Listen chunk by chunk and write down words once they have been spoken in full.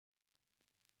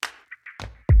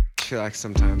feel like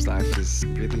sometimes life is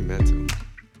really mental.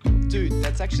 Dude,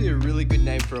 that's actually a really good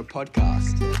name for a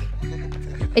podcast.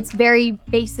 It's very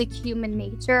basic human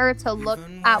nature to look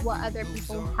at what other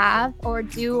people have or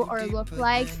do or look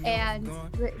like and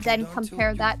then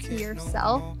compare that to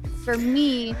yourself. For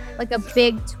me, like a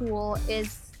big tool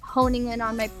is honing in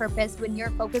on my purpose. When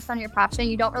you're focused on your passion,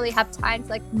 you don't really have time to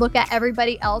like look at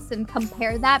everybody else and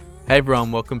compare that. Hey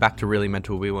everyone, welcome back to Really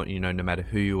Mental. We want you to know no matter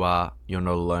who you are, you're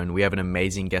not alone. We have an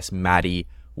amazing guest, Madi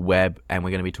Webb, and we're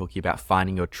going to be talking about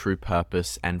finding your true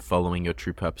purpose and following your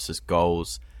true purpose's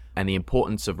goals and the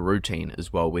importance of routine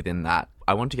as well within that.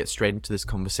 I want to get straight into this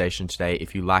conversation today.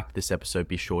 If you liked this episode,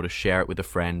 be sure to share it with a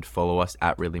friend, follow us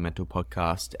at Really Mental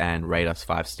Podcast, and rate us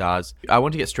 5 stars. I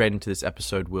want to get straight into this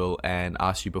episode, Will, and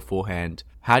ask you beforehand,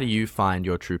 how do you find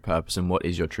your true purpose and what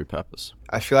is your true purpose?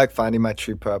 I feel like finding my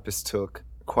true purpose took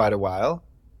quite a while,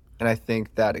 and I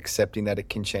think that accepting that it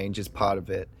can change is part of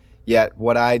it. Yet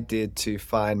what I did to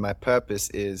find my purpose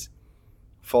is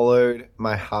followed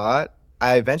my heart.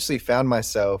 I eventually found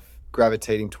myself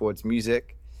gravitating towards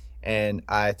music, and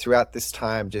I throughout this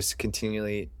time just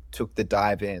continually took the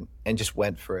dive in and just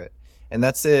went for it. And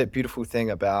that's the beautiful thing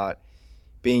about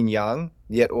being young,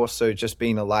 yet also just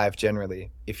being alive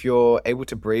generally. If you're able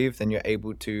to breathe, then you're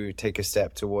able to take a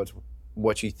step towards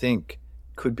what you think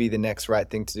could be the next right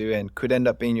thing to do and could end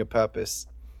up being your purpose.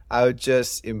 I would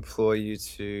just implore you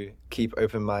to keep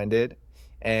open-minded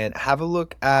and have a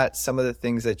look at some of the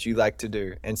things that you like to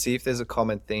do and see if there's a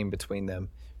common theme between them.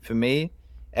 For me,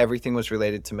 everything was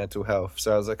related to mental health.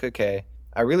 So I was like, okay,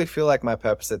 I really feel like my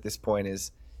purpose at this point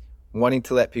is wanting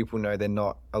to let people know they're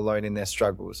not alone in their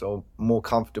struggles or more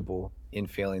comfortable in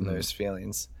feeling those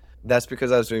feelings. That's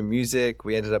because I was doing music.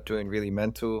 We ended up doing Really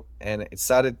Mental, and it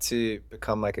started to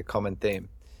become like a common theme.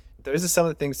 Those are some of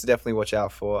the things to definitely watch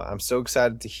out for. I'm so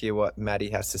excited to hear what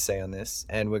Madi has to say on this,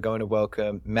 and we're going to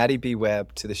welcome Madi B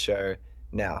Webb to the show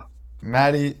now.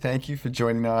 Madi, thank you for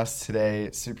joining us today.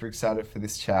 Super excited for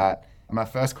this chat. My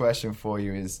first question for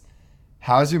you is,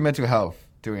 how's your mental health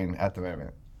doing at the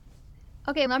moment?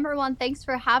 Okay, number one, thanks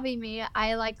for having me.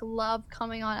 I love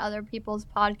coming on other people's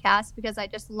podcasts because I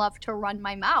just love to run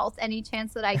my mouth any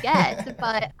chance that I get.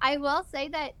 But I will say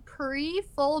that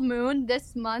pre-full moon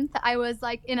this month, I was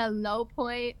in a low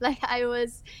point. I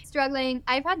was struggling.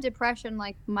 I've had depression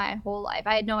my whole life.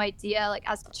 I had no idea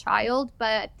as a child,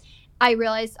 but I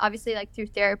realized obviously through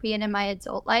therapy and in my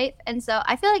adult life. And so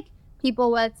I feel like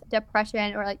people with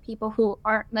depression or people who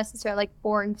aren't necessarily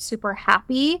born super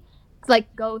happy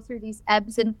go through these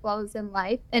ebbs and flows in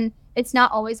life, and it's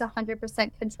not always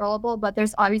 100% controllable, but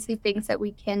there's obviously things that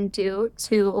we can do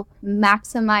to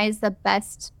maximize the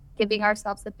best, giving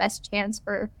ourselves the best chance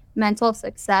for mental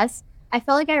success. I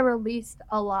felt like I released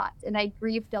a lot and I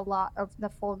grieved a lot of the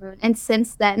full moon, and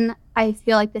since then I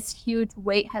feel like this huge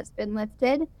weight has been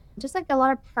lifted, just a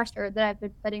lot of pressure that I've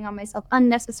been putting on myself,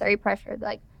 unnecessary pressure,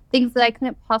 things that I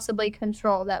couldn't possibly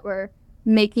control that were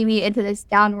making me into this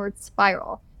downward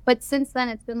spiral. But since then,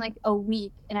 it's been a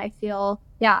week, and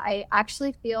I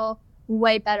actually feel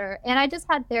way better. And I just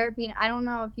had therapy, and I don't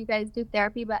know if you guys do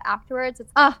therapy, but afterwards,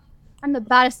 it's, I'm the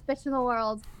baddest bitch in the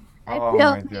world. I Oh feel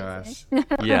my amazing.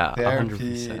 gosh. Yeah,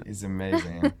 Therapy 100%. is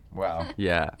amazing. Wow.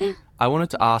 Yeah. I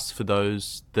wanted to ask for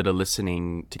those that are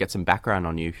listening to get some background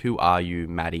on you. Who are you,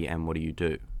 Madi, and what do you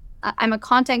do? I'm a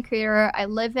content creator. I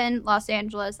live in Los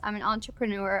Angeles. I'm an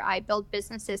entrepreneur. I build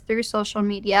businesses through social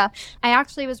media. I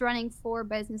actually was running 4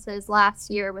 businesses last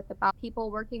year with about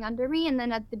people working under me. And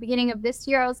then at the beginning of this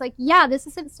year, I was like, yeah, this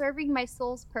isn't serving my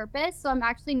soul's purpose. So I'm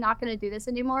actually not going to do this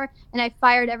anymore. And I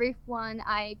fired everyone.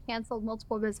 I canceled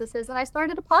multiple businesses. And I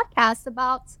started a podcast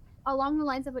about along the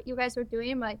lines of what you guys are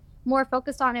doing, but more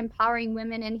focused on empowering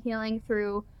women and healing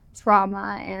through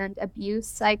trauma and abuse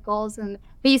cycles, and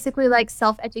basically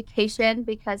self-education,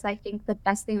 because I think the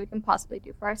best thing we can possibly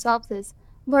do for ourselves is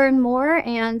learn more,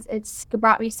 and it's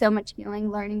brought me so much healing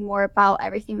learning more about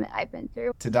everything that I've been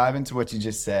through. To dive into what you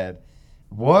just said,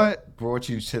 what brought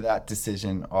you to that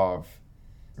decision of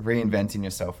reinventing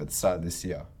yourself at the start of this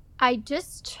year? I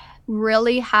just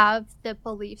really have the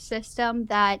belief system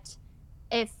that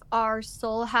if our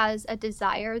soul has a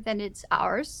desire, then it's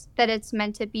ours, that it's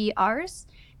meant to be ours.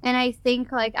 And I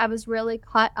think I was really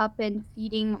caught up in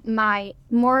feeding my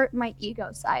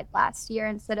ego side last year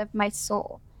instead of my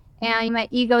soul. And my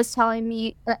ego's telling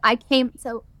me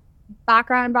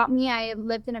background about me, I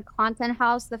lived in a content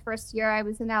house the first year I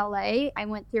was in LA. I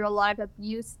went through a lot of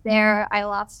abuse there. I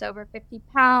lost over 50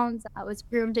 pounds. I was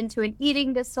groomed into an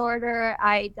eating disorder.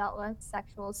 I dealt with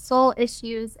sexual assault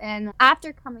issues. And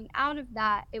after coming out of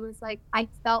that, it was like I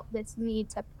felt this need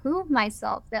to prove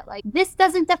myself that like this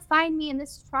doesn't define me and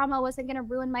this trauma wasn't going to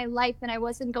ruin my life and I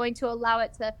wasn't going to allow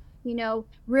it to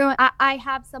ruin. I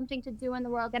have something to do in the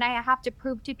world and I have to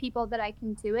prove to people that I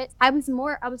can do it. I was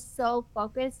so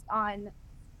focused on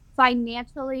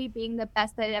financially being the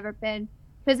best that I'd ever been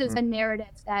because it was a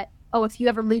narrative that, oh, if you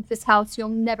ever leave this house, you'll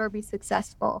never be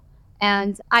successful.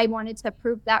 And I wanted to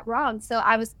prove that wrong. So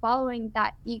I was following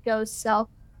that ego self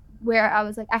where I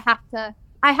was like, I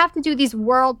have to do these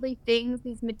worldly things,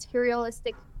 these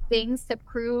materialistic things to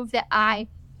prove that I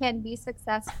can be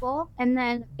successful. And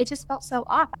then it just felt so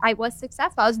off. I was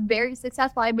successful. I was very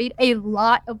successful. I made a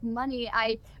lot of money.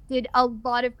 I did a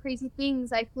lot of crazy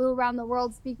things. I flew around the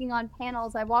world speaking on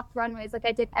panels. I walked runways. Like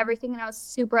I did everything and I was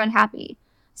super unhappy.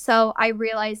 So I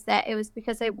realized that it was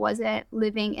because I wasn't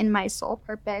living in my soul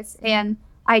purpose. And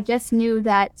I just knew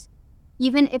that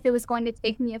even if it was going to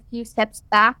take me a few steps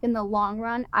back in the long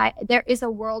run, there is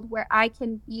a world where I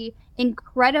can be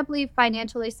incredibly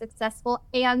financially successful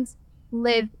and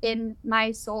live in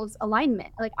my soul's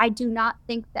alignment. Like I do not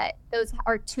think that those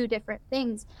are two different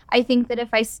things. I think that if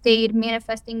I stayed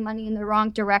manifesting money in the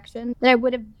wrong direction, that I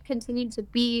would have continued to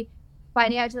be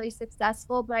financially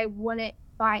successful, but I wouldn't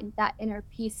find that inner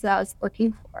peace that I was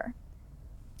looking for.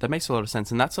 That makes a lot of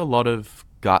sense, and that's a lot of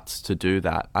guts to do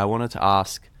that. I wanted to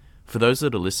ask, for those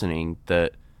that are listening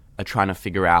that are trying to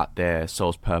figure out their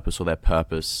soul's purpose or their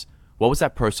purpose, what was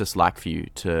that process like for you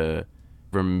to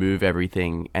remove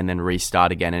everything and then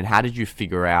restart again? And how did you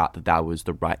figure out that that was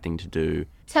the right thing to do?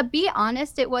 To be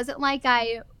honest, it wasn't like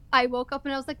I woke up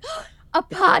and I was like, a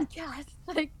podcast,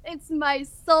 like it's my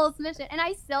soul's mission. And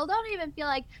I still don't even feel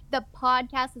like the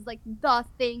podcast is like the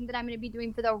thing that I'm going to be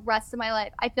doing for the rest of my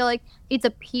life. I feel like it's a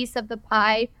piece of the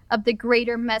pie of the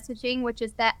greater messaging, which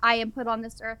is that I am put on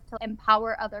this earth to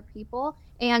empower other people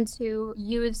and to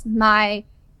use my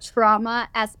trauma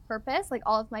as purpose, like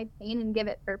all of my pain, and give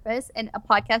it purpose. And a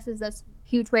podcast is a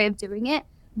huge way of doing it.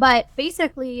 But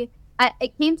basically,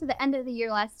 it came to the end of the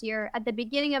year last year. At the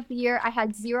beginning of the year, I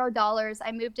had $0.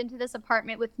 I moved into this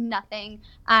apartment with nothing.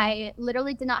 I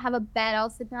literally did not have a bed. I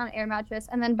was sleeping on an air mattress.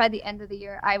 And then by the end of the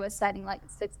year, I was signing like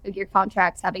 6-figure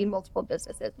contracts, having multiple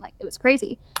businesses. Like it was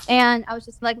crazy. And I was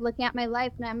just like looking at my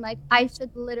life and I'm like, I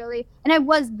should literally, and I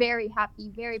was very happy,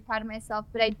 very proud of myself,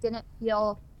 but I didn't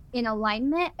feel in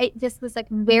alignment. It just was like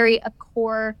very a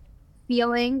core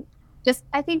feeling. Just,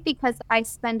 I think because I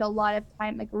spend a lot of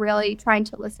time like really trying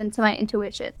to listen to my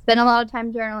intuition, spend a lot of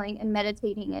time journaling and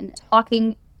meditating and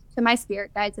talking to my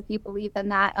spirit guides, if you believe in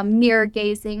that, mirror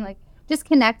gazing, like just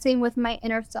connecting with my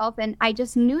inner self. And I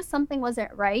just knew something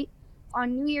wasn't right.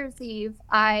 On New Year's Eve,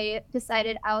 I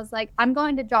decided, I was like, I'm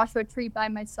going to Joshua Tree by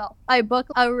myself. I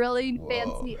booked a really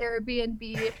fancy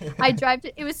Airbnb. I drive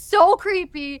to, it was so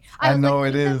creepy. I know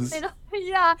like, it is.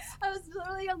 Yeah, I was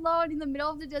literally alone in the middle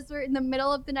of the desert, in the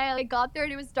middle of the night. I got there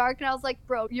and it was dark and I was like,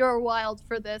 bro, you're wild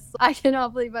for this. I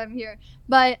cannot believe I'm here.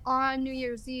 But on New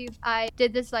Year's Eve, I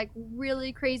did this like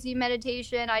really crazy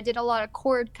meditation. I did a lot of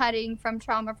cord cutting from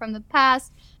trauma from the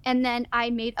past. And then I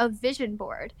made a vision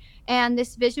board. And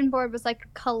this vision board was like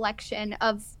a collection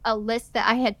of a list that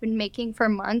I had been making for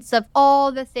months of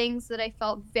all the things that I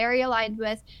felt very aligned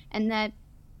with and that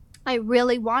I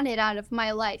really wanted out of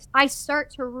my life. I start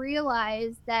to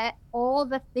realize that all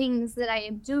the things that I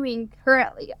am doing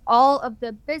currently, all of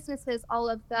the businesses, all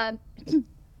of the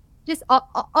just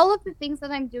all of the things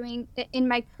that I'm doing in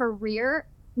my career,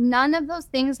 none of those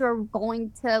things were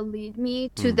going to lead me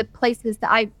to the places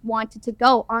that I wanted to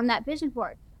go on that vision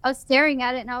board. I was staring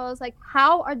at it and I was like,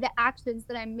 how are the actions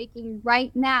that I'm making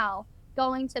right now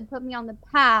going to put me on the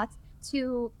path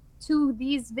to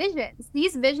these visions?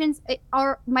 These visions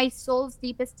are my soul's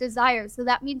deepest desires. So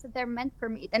that means that they're meant for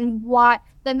me. Then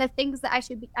the things that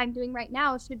I'm doing right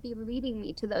now should be leading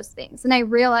me to those things. And I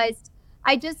realized,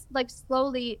 I just like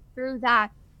slowly through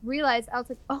that realized, I was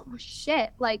like, oh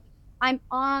shit, like I'm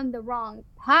on the wrong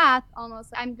path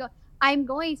almost. I'm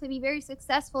going to be very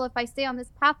successful if I stay on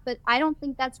this path, but I don't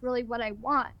think that's really what I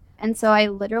want. And so I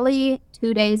literally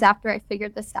 2 days after I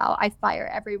figured this out, I fire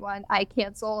everyone. I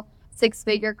cancel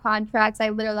 6-figure contracts. I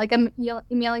literally like I'm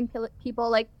emailing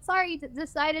people like, sorry,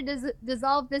 decided to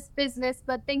dissolve this business,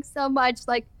 but thanks so much.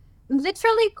 Like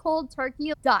literally cold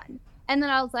turkey, done. And then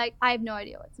I was like, I have no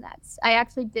idea what's next. I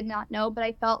actually did not know, but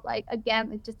I felt like, again,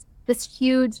 like just this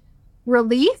huge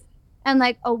relief and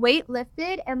like a weight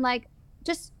lifted and like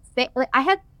just like I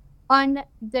had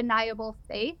undeniable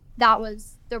faith that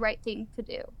was the right thing to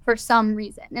do for some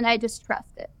reason. And I just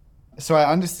trust it. So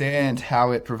I understand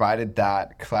how it provided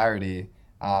that clarity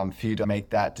for you to make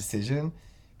that decision.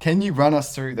 Can you run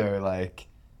us through, though, like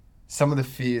some of the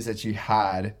fears that you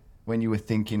had when you were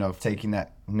thinking of taking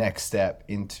that next step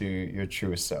into your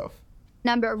truest self?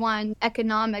 Number one,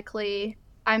 economically,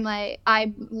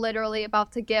 I'm literally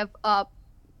about to give up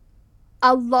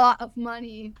a lot of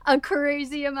money, a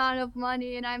crazy amount of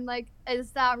money. And I'm like,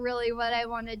 is that really what I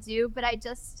want to do? But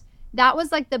that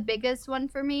was like the biggest one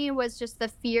for me, was just the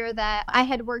fear that I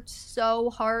had worked so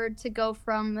hard to go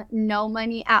from no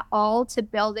money at all to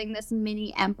building this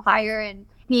mini empire and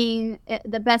being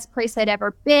the best place I'd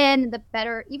ever been,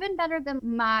 even better than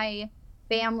my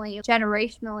family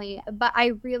generationally. But I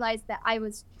realized that I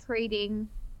was trading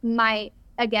my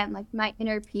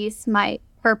inner peace, my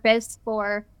purpose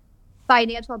for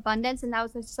financial abundance. And that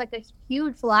was just like a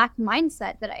huge lack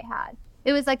mindset that I had.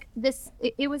 It was like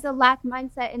it was a lack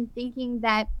mindset in thinking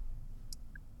that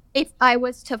if I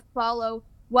was to follow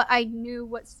what I knew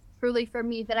was truly for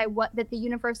me, that the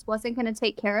universe wasn't going to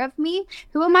take care of me.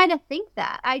 Who am I to think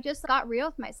that? I just got real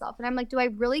with myself. And I'm like, do I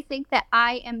really think that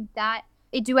I'm that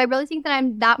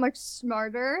much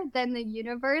smarter than the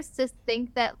universe to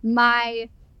think that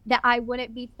I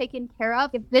wouldn't be taken care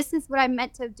of? If this is what I'm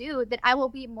meant to do, then I will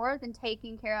be more than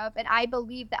taken care of. And I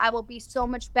believe that I will be so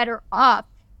much better off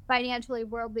financially,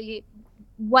 worldly,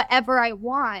 whatever I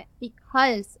want,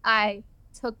 because I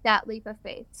took that leap of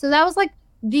faith. So that was like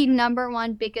the number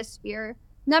one biggest fear.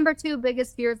 Number two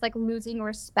biggest fear is like losing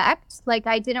respect. Like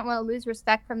I didn't want to lose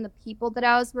respect from the people that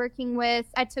I was working with.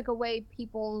 I took away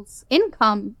people's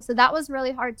income. So that was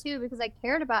really hard too, because I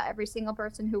cared about every single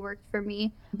person who worked for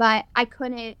me, but I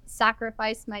couldn't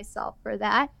sacrifice myself for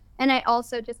that. And I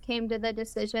also just came to the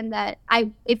decision that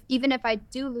even if I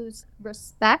do lose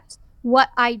respect, what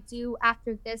I do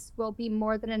after this will be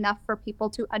more than enough for people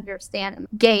to understand and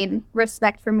gain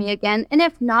respect for me again. And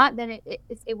if not, then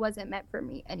it wasn't meant for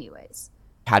me anyways.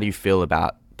 How do you feel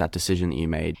about that decision that you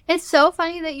made? It's so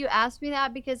funny that you asked me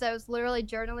that, because I was literally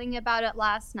journaling about it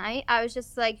last night. I was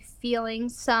just like feeling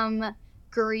some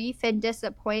grief and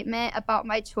disappointment about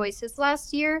my choices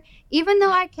last year, even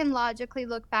though I can logically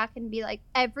look back and be like,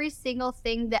 every single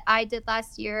thing that I did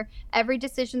last year, every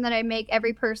decision that I make,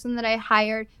 every person that I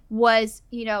hired was,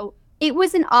 it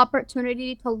was an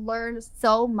opportunity to learn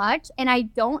so much. And I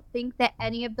don't think that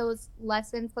any of those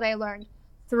lessons that I learned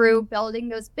through building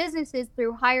those businesses,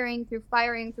 through hiring, through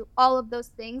firing, through all of those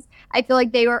things, I feel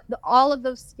like all of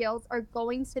those skills are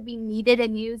going to be needed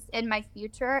and used in my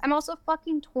future. I'm also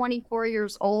fucking 24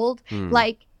 years old.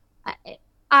 Like,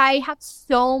 I have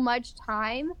so much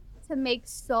time to make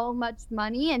so much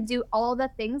money and do all the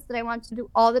things that I want to do,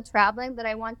 all the traveling that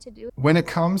I want to do. When it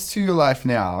comes to your life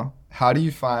now, how do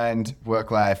you find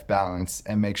work-life balance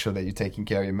and make sure that you're taking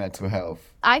care of your mental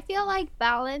health? I feel like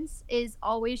balance is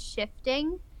always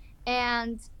shifting,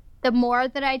 and the more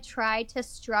that I try to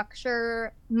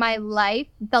structure my life,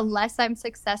 the less I'm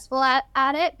successful at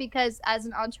it, because as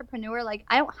an entrepreneur, like,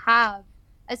 I don't have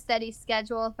a steady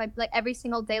schedule. Every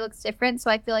single day looks different,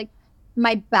 so I feel like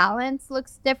my balance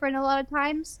looks different a lot of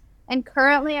times. And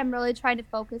currently I'm really trying to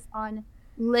focus on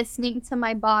listening to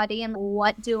my body and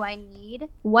what do I need?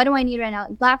 What do I need right now?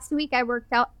 Last week I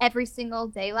worked out every single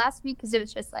day last week, because it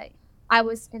was just like, I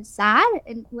was sad,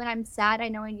 and when I'm sad, I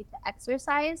know I need to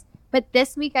exercise. But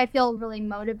this week I feel really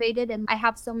motivated, and I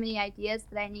have so many ideas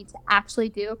that I need to actually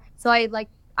do. So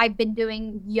I've been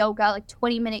doing yoga, like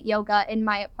 20-minute yoga in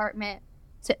my apartment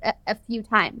a few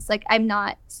times. Like, I'm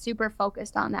not super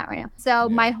focused on that right now. So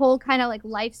my whole kind of like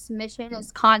life's mission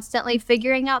is constantly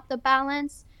figuring out the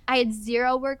balance. I had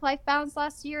zero work-life balance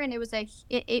last year, and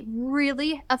it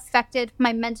really affected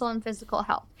my mental and physical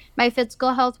health. My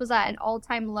physical health was at an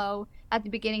all-time low at the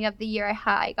beginning of the year.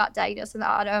 I got diagnosed with an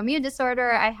autoimmune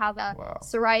disorder. I have a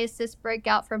psoriasis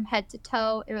breakout from head to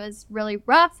toe. It was really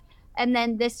rough. And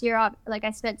then this year,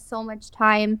 I spent so much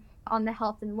time on the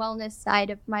health and wellness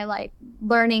side of my life,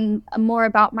 learning more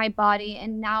about my body.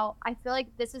 And now I feel like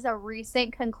this is a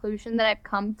recent conclusion that I've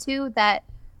come to, that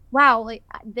wow,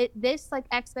 this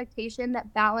expectation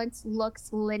that balance looks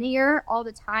linear all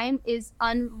the time is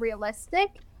unrealistic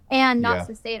and not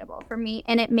sustainable for me.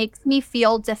 And it makes me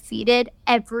feel defeated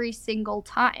every single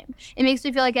time. It makes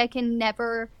me feel like I'm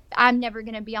never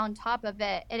going to be on top of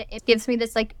it. And it gives me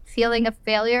this feeling of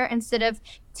failure, instead of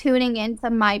tuning into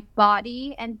my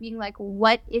body and being like,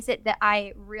 what is it that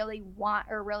I really want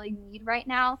or really need right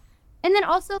now? And then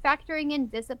also factoring in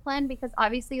discipline, because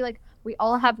obviously we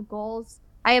all have goals.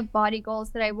 I have body goals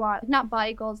that I want, not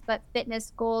body goals, but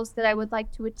fitness goals that I would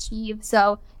like to achieve.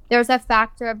 So there's a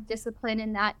factor of discipline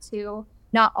in that too.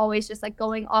 not always just like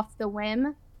going off the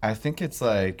whim. I think it's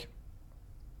like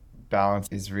balance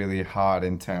is really hard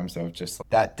in terms of just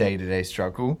that day-to-day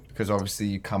struggle, because obviously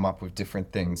you come up with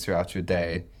different things throughout your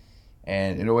day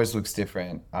and it always looks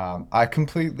different. I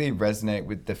completely resonate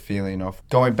with the feeling of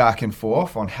going back and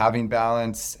forth on having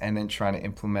balance and then trying to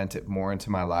implement it more into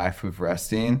my life with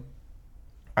resting.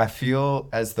 I feel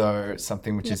as though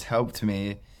something which has helped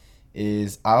me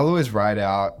is I'll always write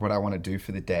out what I want to do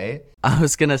for the day. I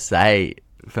was going to say,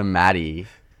 for Maddie,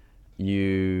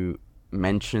 you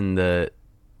mentioned that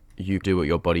you do what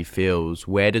your body feels.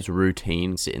 Where does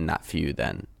routine sit in that for you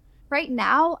then? Right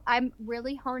now, I'm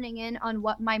really honing in on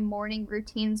what my morning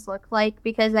routines look like,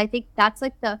 because I think that's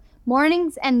like the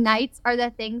mornings and nights are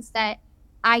the things that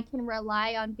I can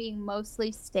rely on being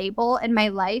mostly stable in my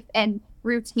life and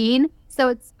routine.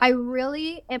 So I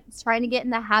really am trying to get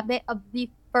in the habit of the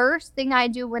first thing I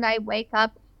do when I wake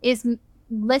up is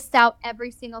list out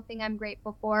every single thing I'm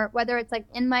grateful for, whether it's like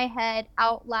in my head,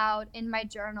 out loud, in my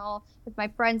journal, with my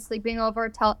friend sleeping over,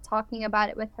 talking about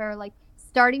it with her. Like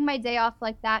starting my day off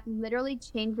like that literally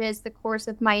changes the course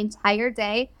of my entire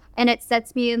day. And it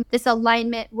sets me in this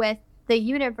alignment with the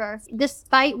universe.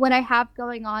 Despite what I have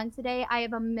going on today, I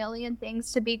have a million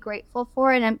things to be grateful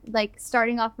for. And I'm like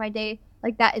starting off my day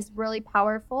like that is really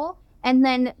powerful. And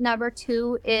then number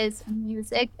 2 is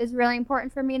music is really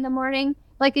important for me in the morning.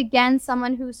 Like, again,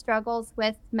 someone who struggles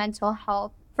with mental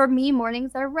health. For me,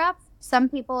 mornings are rough. Some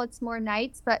people, it's more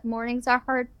nights, but mornings are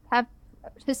hard, have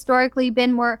historically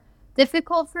been more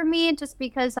difficult for me just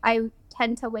because I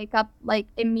tend to wake up like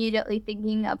immediately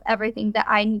thinking of everything that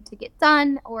I need to get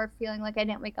done or feeling like I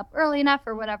didn't wake up early enough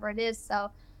or whatever it is. So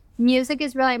music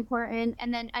is really important.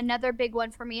 And then another big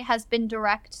one for me has been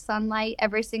direct sunlight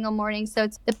every single morning. So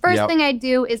it's the first thing I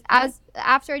do is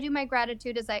after I do my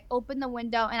gratitude is I open the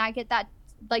window and I get that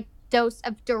like dose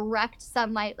of direct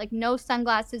sunlight, like no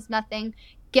sunglasses, nothing.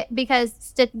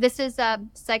 Because this is a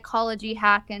psychology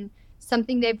hack and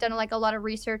something they've done like a lot of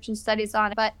research and studies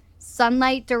on. But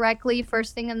sunlight directly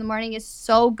first thing in the morning is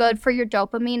so good for your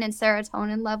dopamine and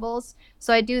serotonin levels.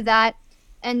 So I do that.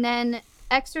 And then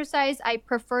exercise, I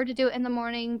prefer to do it in the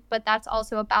morning, but that's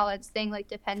also a balance thing, like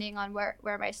depending on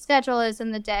where my schedule is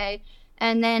in the day.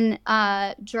 And then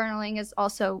journaling is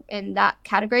also in that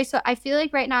category. So I feel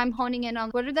like right now I'm honing in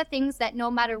on what are the things that no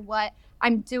matter what,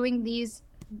 I'm doing these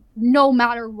no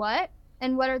matter what.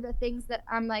 And what are the things that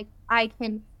I'm like, I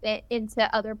can fit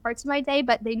into other parts of my day,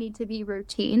 but they need to be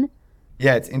routine.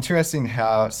 Yeah, it's interesting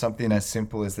how something as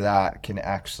simple as that can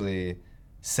actually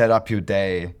set up your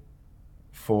day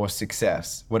for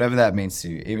success, whatever that means to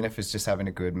you, even if it's just having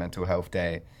a good mental health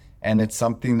day. And it's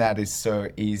something that is so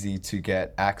easy to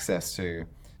get access to.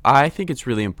 I think it's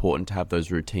really important to have those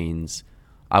routines.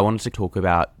 I wanted to talk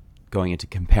about going into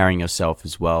comparing yourself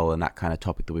as well, and that kind of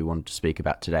topic that we wanted to speak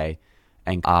about today,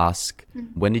 and ask,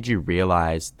 when did you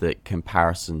realize that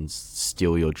comparisons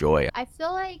steal your joy? I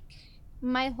feel like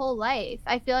my whole life.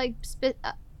 I feel like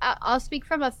I'll speak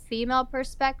from a female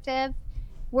perspective.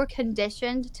 We're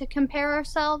conditioned to compare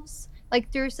ourselves,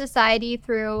 like through society,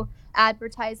 through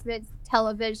advertisements,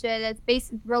 television,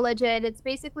 religion. It's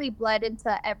basically bled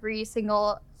into every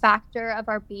single factor of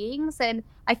our beings. And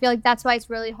I feel like that's why it's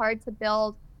really hard to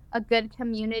build a good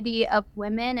community of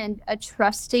women and a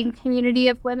trusting community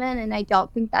of women. And I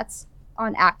don't think that's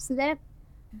on accident.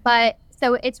 But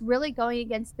so it's really going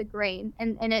against the grain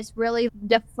and it's really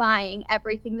defying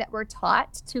everything that we're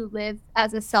taught to live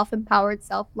as a self-empowered,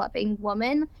 self-loving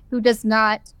woman who does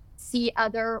not see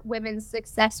other women's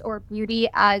success or beauty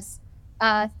as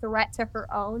a threat to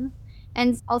her own.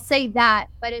 And I'll say that,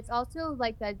 but it's also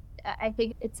like I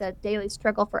think it's a daily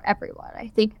struggle for everyone. I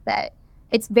think that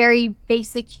it's very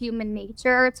basic human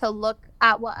nature to look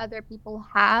at what other people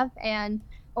have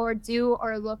or do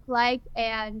or look like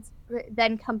and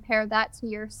then compare that to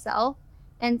yourself.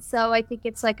 And so I think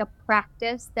it's like a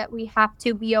practice that we have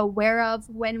to be aware of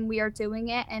when we are doing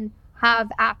it and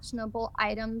have actionable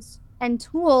items and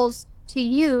tools to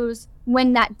use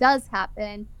when that does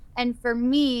happen. And for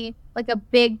me, like a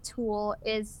big tool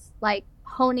is like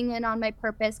honing in on my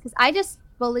purpose, because I just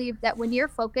believe that when you're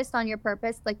focused on your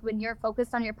purpose, like when you're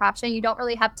focused on your passion, you don't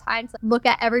really have time to look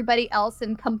at everybody else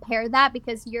and compare that,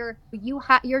 because you're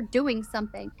doing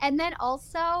something. And then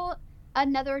also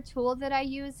another tool that I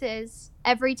use is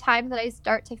every time that I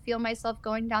start to feel myself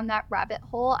going down that rabbit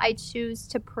hole, I choose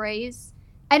to praise.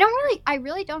 I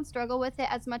really don't struggle with it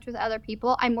as much with other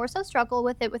people. I more so struggle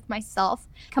with it with myself,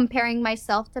 comparing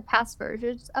myself to past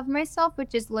versions of myself,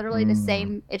 which is literally the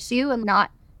same issue and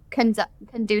not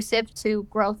conducive to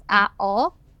growth at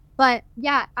all. But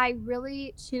yeah, I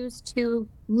really choose to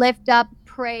lift up,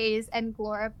 praise, and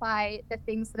glorify the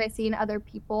things that I see in other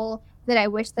people that I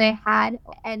wish that I had,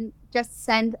 and just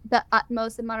send the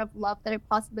utmost amount of love that I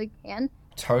possibly can.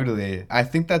 Totally. I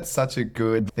think that's such a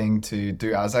good thing to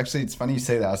do. It's funny you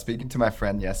say that. I was speaking to my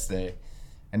friend yesterday,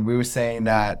 and we were saying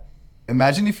that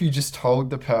imagine if you just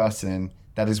told the person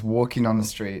that is walking on the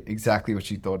street exactly what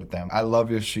you thought of them. I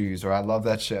love your shoes, or I love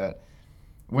that shirt.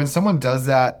 When someone does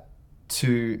that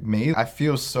to me, I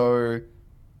feel so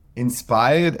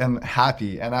inspired and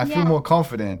happy, and I feel more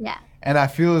confident. Yeah. And I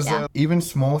feel as though even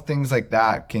small things like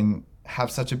that can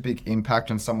have such a big impact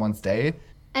on someone's day.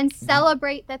 And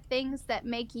celebrate the things that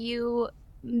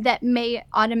that may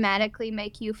automatically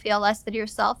make you feel less than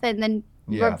yourself, and then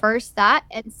reverse that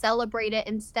and celebrate it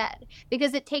instead.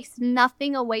 Because it takes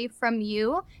nothing away from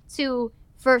you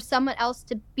for someone else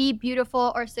to be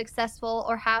beautiful or successful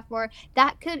or have more.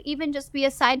 That could even just be a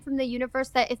sign from the universe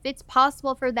that if it's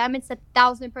possible for them, it's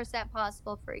 1,000%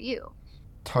 possible for you.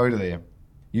 Totally.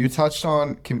 You touched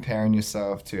on comparing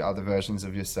yourself to other versions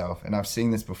of yourself, and I've seen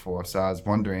this before, so I was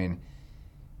wondering,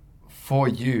 for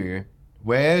you,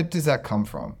 where does that come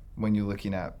from when you're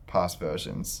looking at past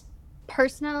versions?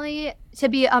 Personally, to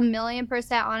be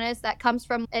 1,000,000% honest, that comes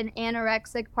from an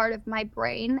anorexic part of my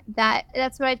brain.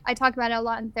 That's what I talk about a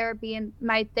lot in therapy, and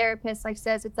my therapist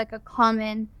says it's like a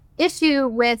common issue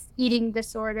with eating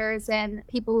disorders and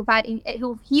people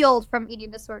who've healed from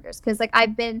eating disorders. Because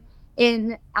I've been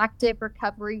in active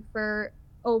recovery for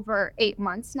over 8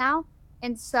 months now,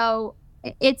 and so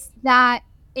it's that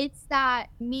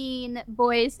mean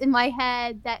voice in my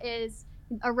head that is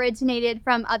originated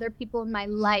from other people in my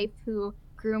life who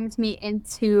groomed me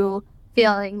into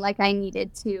feeling like I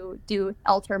needed to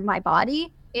alter my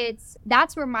body.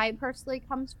 That's where mine personally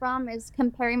comes from, is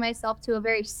comparing myself to a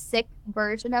very sick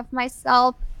version of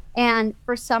myself, and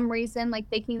for some reason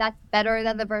thinking that's better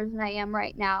than the version I am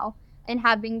right now, and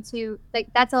having to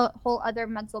that's a whole other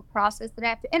mental process that I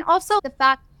have to. And also the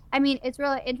fact, it's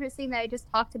really interesting that I just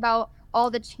talked about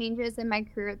all the changes in my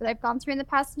career that I've gone through in the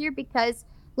past year, because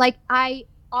I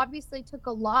obviously took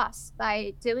a loss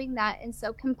by doing that. And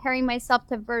so comparing myself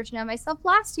to a version of myself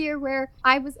last year where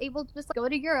I was able to just go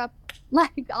to Europe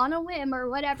on a whim or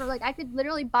whatever, I could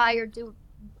literally buy or do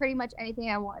pretty much anything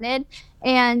I wanted,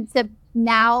 and to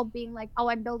now being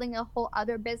I'm building a whole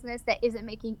other business that isn't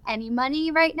making any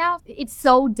money right now. It's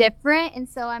so different. And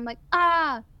so I'm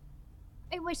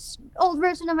I wish old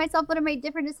version of myself would have made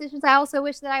different decisions. I also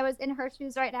wish that I was in her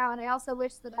shoes right now, and I also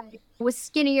wish that I was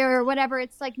skinnier or whatever.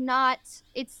 It's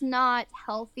it's not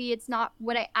healthy. It's not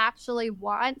what I actually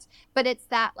want, but it's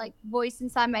that voice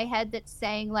inside my head that's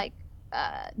saying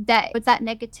it's that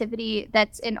negativity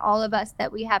that's in all of us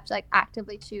that we have to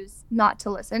actively choose not to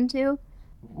listen to.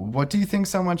 What do you think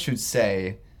someone should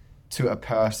say to a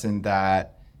person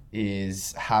that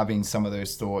is having some of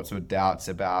those thoughts or doubts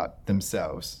about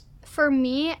themselves? For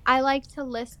me, I like to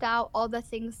list out all the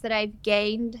things that I've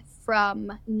gained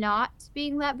from not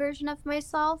being that version of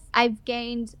myself. I've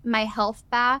gained my health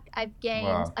back. I've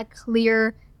gained a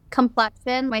clear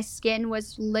complexion. My skin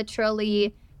was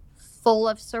literally full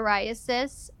of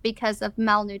psoriasis because of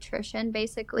malnutrition,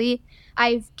 basically.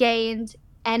 I've gained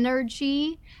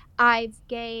energy. I've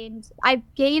gained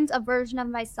a version of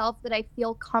myself that I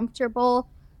feel comfortable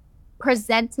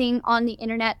presenting on the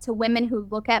internet to women who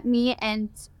look at me and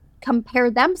compare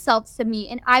themselves to me,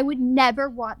 and I would never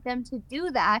want them to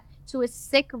do that to a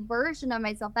sick version of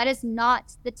myself. That is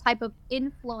not the type of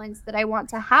influence that I want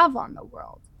to have on the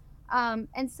world.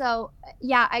 And so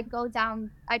I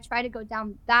try to go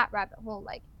down that rabbit hole,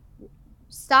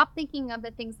 stop thinking of the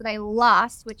things that I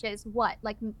lost, which is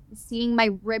seeing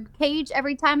my rib cage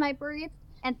every time I breathe,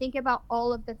 and think about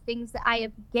all of the things that I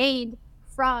have gained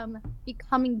from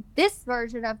becoming this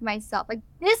version of myself.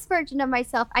 This version of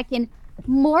myself, I can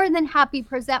more than happy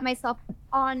present myself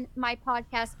on my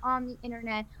podcast, on the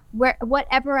internet,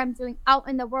 whatever I'm doing out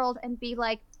in the world, and be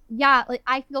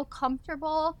I feel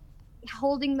comfortable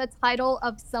holding the title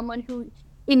of someone who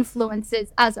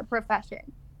influences as a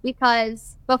profession.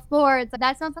 Because before,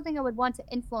 that's not something I would want to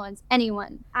influence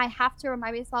anyone. I have to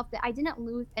remind myself that I didn't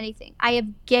lose anything. I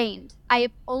have gained. I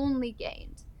have only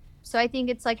gained. So I think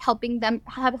it's helping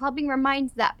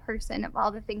remind that person of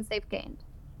all the things they've gained.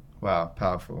 Wow,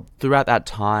 powerful. Throughout that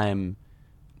time,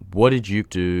 what did you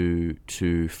do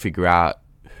to figure out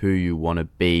who you want to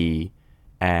be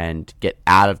and get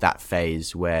out of that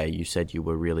phase where you said you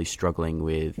were really struggling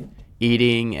with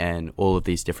eating and all of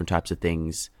these different types of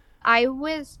things? I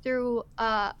was through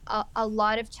a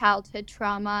lot of childhood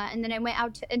trauma, and then I went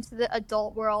into the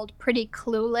adult world pretty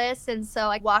clueless, and so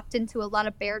I walked into a lot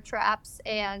of bear traps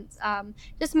and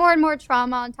just more and more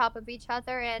trauma on top of each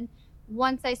other. And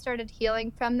once I started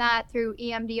healing from that through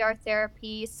EMDR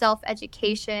therapy,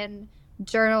 self-education,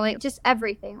 journaling, just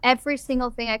everything, every single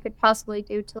thing I could possibly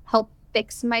do to help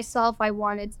fix myself, I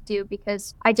wanted to do,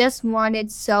 because I just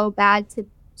wanted so bad to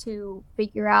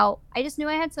figure out. I just knew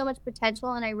I had so much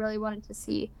potential, and I really wanted to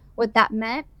see what that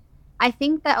meant. I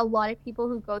think that a lot of people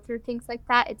who go through things like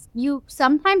that, it's you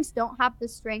sometimes don't have the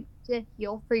strength to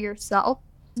heal for yourself.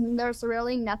 There's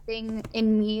really nothing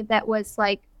in me that was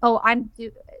like, oh,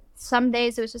 some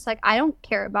days it was just like, I don't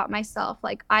care about myself.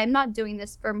 Like, I'm not doing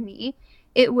this for me.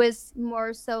 It was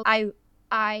more so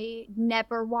I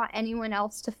never want anyone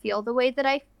else to feel the way that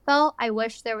I felt. I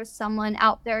wish there was someone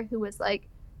out there who was like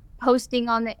posting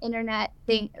on the internet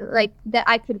thing like that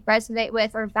I could resonate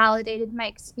with, or validated my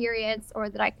experience, or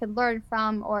that I could learn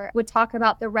from, or would talk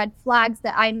about the red flags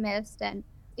that I missed. And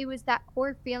it was that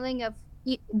core feeling of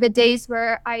the days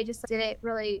where I just didn't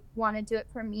really want to do it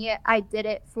for me. I did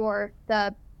it for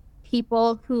the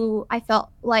people who I felt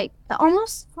like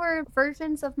almost for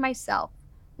versions of myself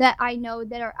that I know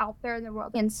that are out there in the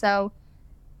world. And so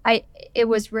it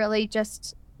was really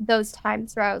just those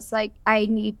times where I was like, I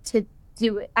need to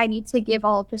do it. I need to give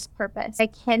all of this purpose. I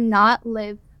cannot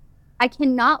live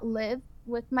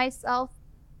with myself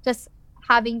just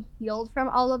having healed from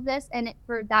all of this, and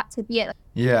for that to be it.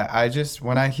 Yeah,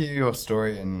 when I hear your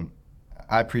story, and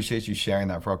I appreciate you sharing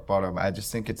that rock bottom, I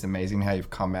just think it's amazing how you've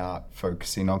come out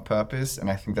focusing on purpose. And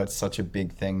I think that's such a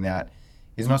big thing that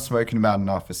is not spoken about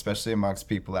enough, especially amongst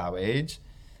people our age.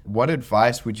 What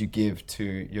advice would you give to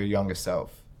your younger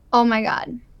self? Oh my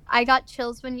God. I got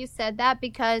chills when you said that,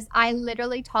 because I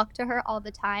literally talk to her all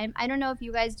the time. I don't know if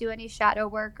you guys do any shadow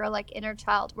work or like inner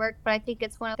child work, but I think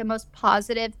it's one of the most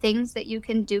positive things that you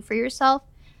can do for yourself.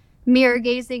 Mirror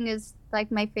gazing is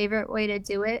like my favorite way to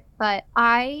do it, but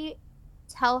I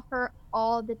tell her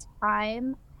all the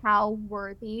time how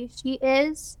worthy she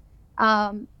is,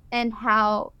 and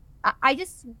how I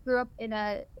just grew up in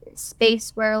a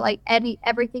space where like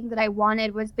everything that I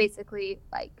wanted was basically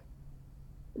like,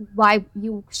 why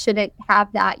you shouldn't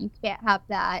have that, you can't have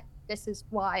that, this is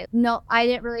why. No, I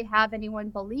didn't really have anyone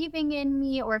believing in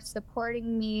me or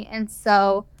supporting me, and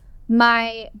so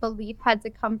my belief had to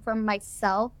come from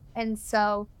myself. And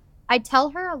so I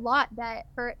tell her a lot that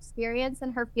her experience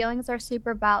and her feelings are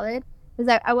super valid,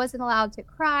 because I wasn't allowed to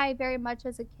cry very much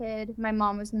as a kid. My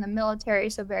mom was in the military,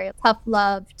 so very tough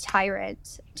love,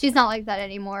 tyrant. She's not like that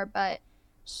anymore, but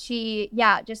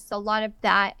just a lot of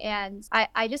that. And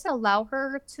I just allow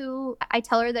her to, I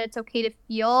tell her that it's okay to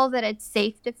feel, that it's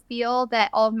safe to feel, that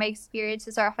all of my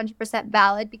experiences are 100%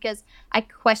 valid, because I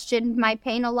questioned my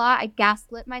pain a lot. I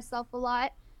gaslit myself a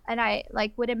lot. And I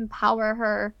like would empower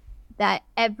her that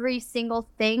every single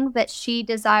thing that she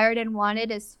desired and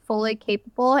wanted is fully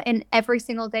capable. And every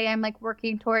single day I'm like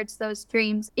working towards those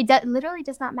dreams. Literally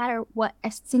does not matter what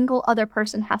a single other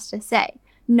person has to say.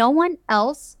 No one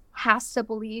else has to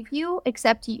believe you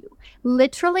except you.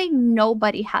 Literally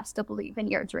nobody has to believe in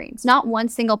your dreams. Not one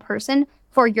single person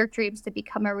for your dreams to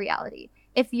become a reality.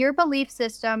 If your belief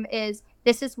system is,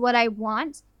 this is what I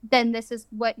want, then this is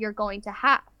what you're going to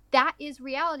have. That is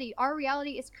reality. Our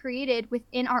reality is created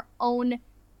within our own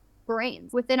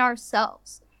brains, within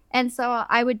ourselves. And so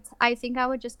I think I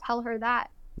would just tell her that.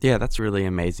 Yeah, that's really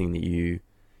amazing that you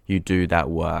do that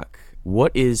work.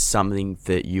 What is something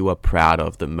that you are proud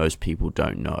of that most people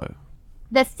don't know?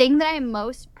 The thing that I'm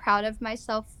most proud of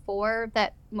myself for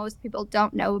that most people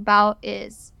don't know about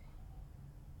is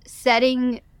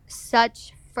setting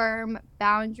such firm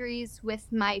boundaries with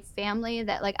my family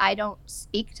that like I don't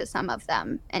speak to some of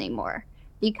them anymore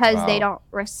because they don't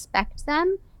respect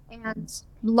them, and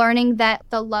learning that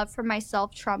the love for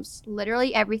myself trumps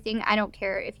literally everything. I don't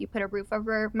care if you put a roof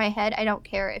over my head. I don't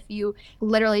care if you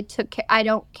literally took care. I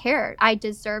don't care. I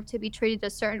deserve to be treated a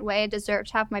certain way. I deserve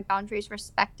to have my boundaries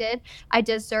respected. I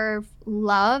deserve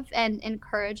love and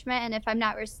encouragement. And if I'm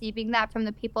not receiving that from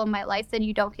the people in my life, then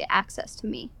you don't get access to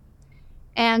me.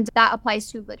 And that applies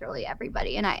to literally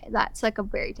everybody. And that's like a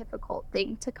very difficult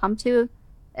thing to come to.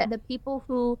 The people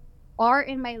who are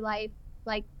in my life,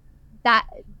 like that,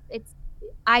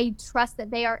 I trust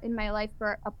that they are in my life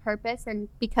for a purpose, and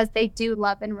because they do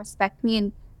love and respect me.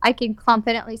 And I can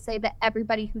confidently say that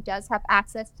everybody who does have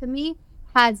access to me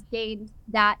has gained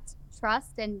that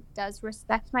trust and does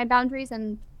respect my boundaries.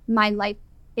 And my life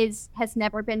has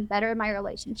never been better. My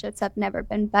relationships have never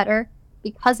been better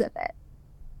because of it.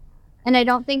 And I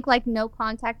don't think like no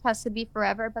contact has to be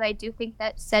forever, but I do think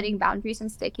that setting boundaries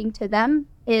and sticking to them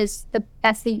is the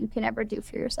best thing you can ever do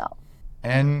for yourself.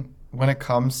 And when it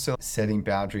comes to setting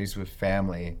boundaries with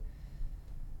family,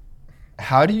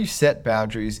 how do you set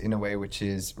boundaries in a way which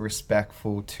is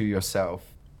respectful to yourself?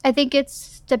 I think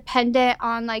it's dependent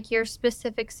on like your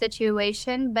specific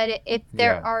situation, but if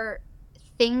there Yeah. are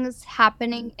things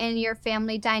happening in your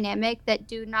family dynamic that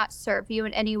do not serve you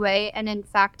in any way and in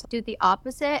fact do the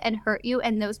opposite and hurt you,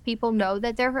 and those people know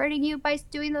that they're hurting you by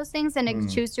doing those things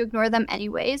and choose to ignore them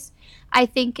anyways, I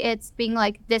think it's being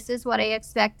like, this is what I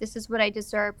expect, this is what I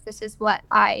deserve, this is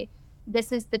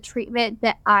the treatment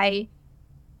that I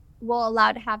will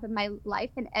allow to have in my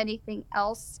life, and anything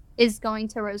else is going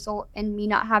to result in me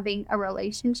not having a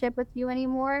relationship with you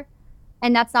anymore.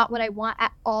 And that's not what I want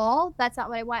at all. That's not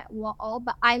what I want at all.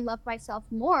 But I love myself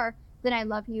more than I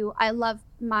love you. I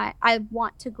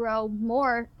want to grow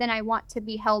more than I want to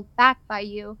be held back by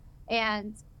you.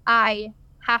 And I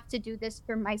have to do this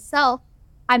for myself.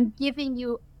 I'm giving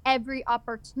you every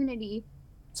opportunity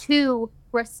to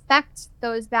respect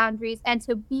those boundaries and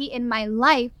to be in my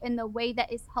life in the way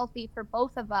that is healthy for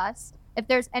both of us. If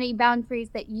there's any boundaries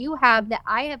that you have that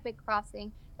I have been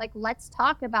crossing, like, let's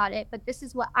talk about it. But this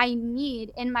is what I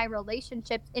need in my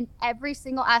relationships in every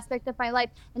single aspect of my life.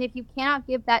 And if you cannot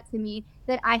give that to me,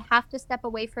 then I have to step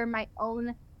away for my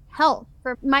own health,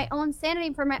 for my own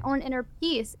sanity, for my own inner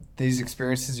peace. These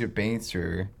experiences you've been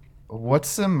through,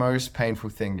 what's the most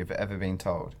painful thing you've ever been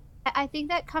told? I think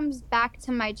that comes back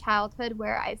to my childhood,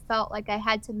 where I felt like I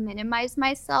had to minimize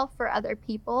myself for other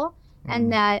people,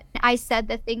 and that I said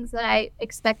the things that I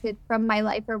expected from my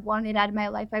life or wanted out of my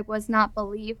life. I was not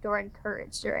believed or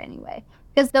encouraged or anyway.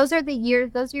 Because those are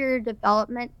your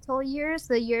developmental years,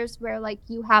 the years where like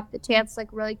you have the chance to like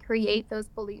really create those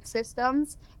belief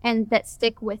systems and that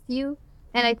stick with you.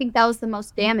 And I think that was the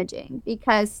most damaging,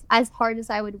 because as hard as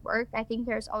I would work, I think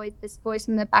there's always this voice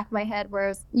in the back of my head where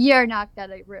it's, you're not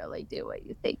going to really do what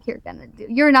you think you're going to do.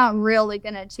 You're not really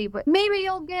going to achieve what, maybe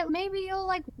you'll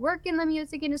like work in the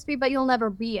music industry, but you'll never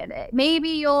be in it.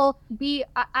 Maybe you'll be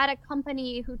at a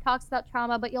company who talks about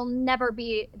trauma, but you'll never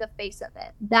be the face of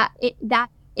it.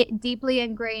 It deeply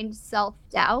ingrained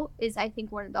self-doubt is, I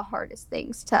think, one of the hardest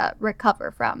things to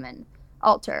recover from and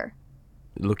alter.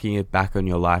 Looking back on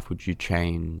your life, would you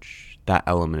change that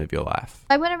element of your life?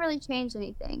 I wouldn't really change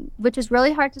anything, which is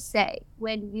really hard to say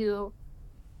when you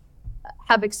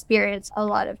have experienced a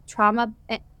lot of trauma.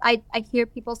 I hear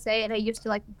people say it. I used to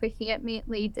like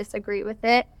vehemently disagree with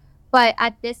it. But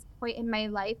at this point in my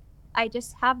life, I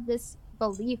just have this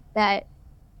belief that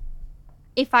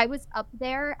if I was up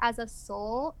there as a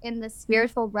soul in the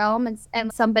spiritual realm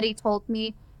and somebody told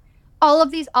me all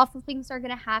of these awful things are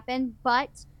going to happen,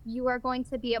 but you are going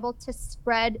to be able to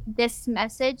spread this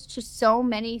message to so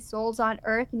many souls on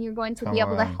earth, and you're going to be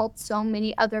able to help so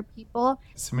many other people.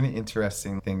 So many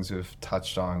interesting things we've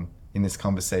touched on in this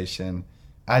conversation.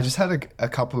 I just had a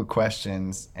couple of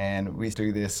questions, and we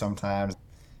do this sometimes.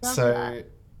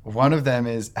 One of them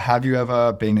is, have you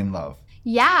ever been in love?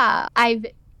 Yeah,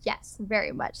 yes,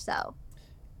 very much so.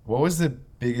 What was the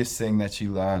biggest thing that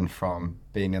you learned from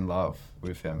being in love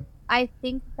with him? I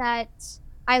think that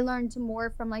I learned more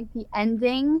from like the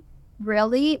ending,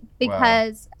 really,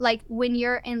 because like when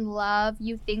you're in love,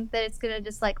 you think that it's gonna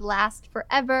just like last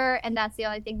forever, and that's the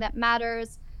only thing that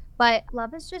matters. But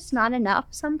love is just not enough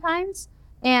sometimes.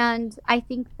 And I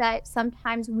think that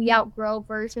sometimes we outgrow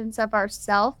versions of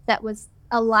ourselves that was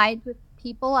aligned with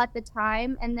people at the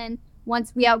time, and then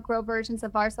once we outgrow versions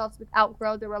of ourselves, we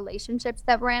outgrow the relationships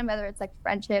that we're in, whether it's like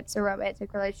friendships or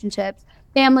romantic relationships,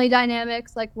 family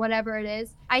dynamics, like whatever it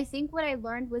is. I think what I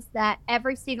learned was that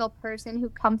every single person who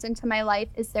comes into my life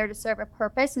is there to serve a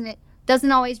purpose, and it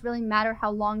doesn't always really matter how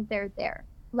long they're there.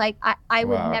 Like I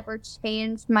would never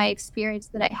change my experience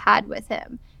that I had with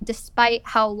him, despite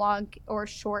how long or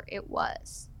short it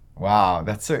was. Wow,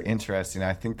 that's so interesting.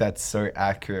 I think that's so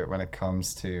accurate when it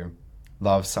comes to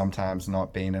love sometimes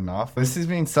not being enough. This has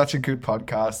been such a good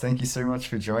podcast. Thank you so much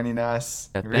for joining us.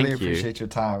 Yeah, really appreciate your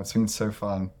time. It's been so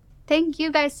fun. Thank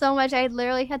you guys so much. I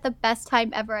literally had the best time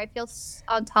ever. I feel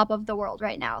on top of the world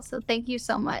right now. So thank you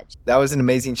so much. That was an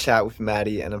amazing chat with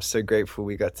Maddie, and I'm so grateful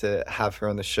we got to have her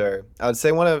on the show. I would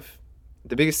say one of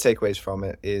the biggest takeaways from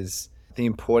it is the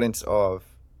importance of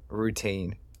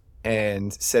routine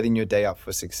and setting your day up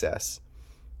for success.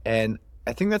 And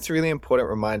I think that's a really important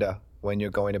reminder when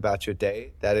you're going about your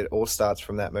day, that it all starts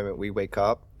from that moment we wake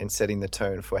up and setting the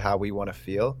tone for how we want to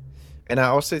feel. And I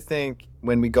also think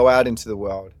when we go out into the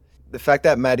world, the fact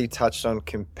that Maddie touched on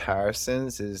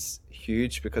comparisons is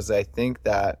huge, because I think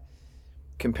that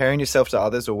comparing yourself to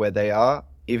others or where they are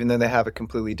even though they have a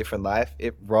completely different life,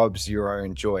 it robs your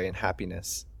own joy and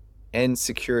happiness and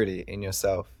security in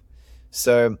yourself.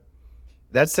 So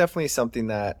that's definitely something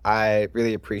that I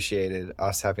really appreciated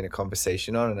us having a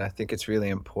conversation on. And I think it's really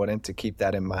important to keep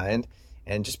that in mind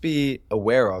and just be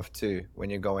aware of too when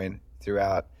you're going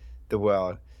throughout the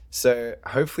world. So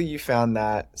hopefully you found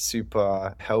that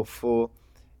super helpful.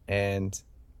 And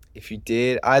if you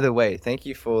did, either way, thank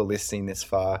you for listening this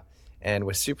far. And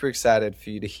we're super excited for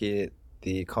you to hear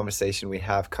the conversation we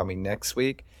have coming next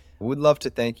week. Would love to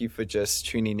thank you for just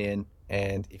tuning in.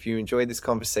 And if you enjoyed this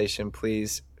conversation,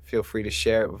 please feel free to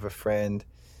share it with a friend,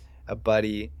 a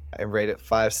buddy, and rate it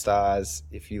 5 stars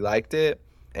if you liked it.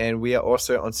 And we are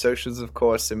also on socials, of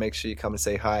course, so make sure you come and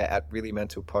say hi at Really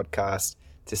Mental Podcast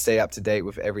to stay up to date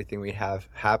with everything we have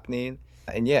happening.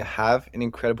 And yeah, have an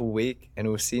incredible week, and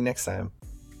we'll see you next time.